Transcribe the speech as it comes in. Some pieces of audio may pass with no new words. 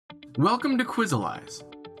Welcome to Quizalize.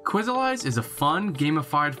 Quizalize is a fun,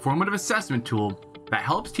 gamified, formative assessment tool that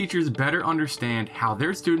helps teachers better understand how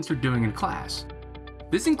their students are doing in class.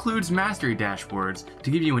 This includes mastery dashboards to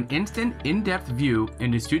give you an instant, in-depth view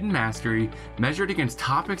into student mastery measured against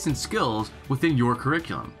topics and skills within your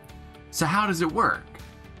curriculum. So how does it work?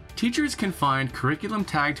 Teachers can find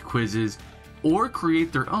curriculum-tagged quizzes or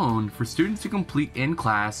create their own for students to complete in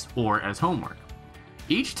class or as homework.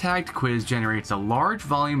 Each tagged quiz generates a large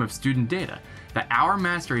volume of student data that our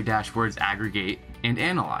mastery dashboards aggregate and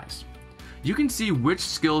analyze. You can see which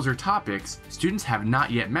skills or topics students have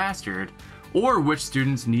not yet mastered, or which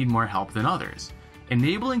students need more help than others,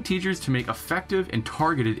 enabling teachers to make effective and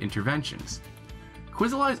targeted interventions.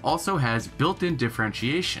 Quizalize also has built-in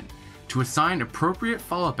differentiation to assign appropriate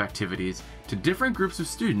follow-up activities to different groups of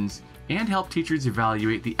students and help teachers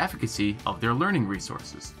evaluate the efficacy of their learning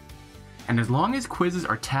resources. And as long as quizzes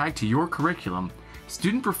are tagged to your curriculum,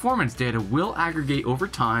 student performance data will aggregate over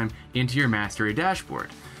time into your mastery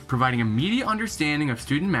dashboard, providing immediate understanding of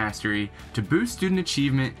student mastery to boost student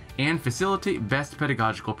achievement and facilitate best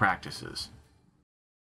pedagogical practices.